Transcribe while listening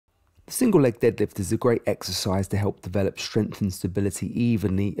The single leg deadlift is a great exercise to help develop strength and stability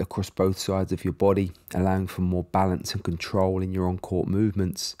evenly across both sides of your body, allowing for more balance and control in your on-court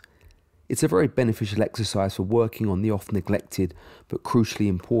movements. It's a very beneficial exercise for working on the oft neglected but crucially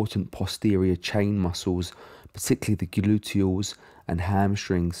important posterior chain muscles, particularly the gluteals and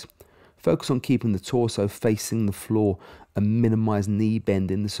hamstrings. Focus on keeping the torso facing the floor and minimize knee bend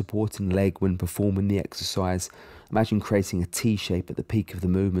in the supporting leg when performing the exercise. Imagine creating a T shape at the peak of the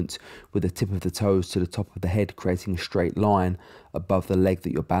movement with the tip of the toes to the top of the head, creating a straight line above the leg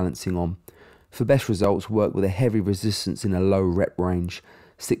that you're balancing on. For best results, work with a heavy resistance in a low rep range.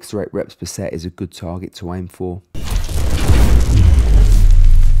 6 to 8 reps per set is a good target to aim for.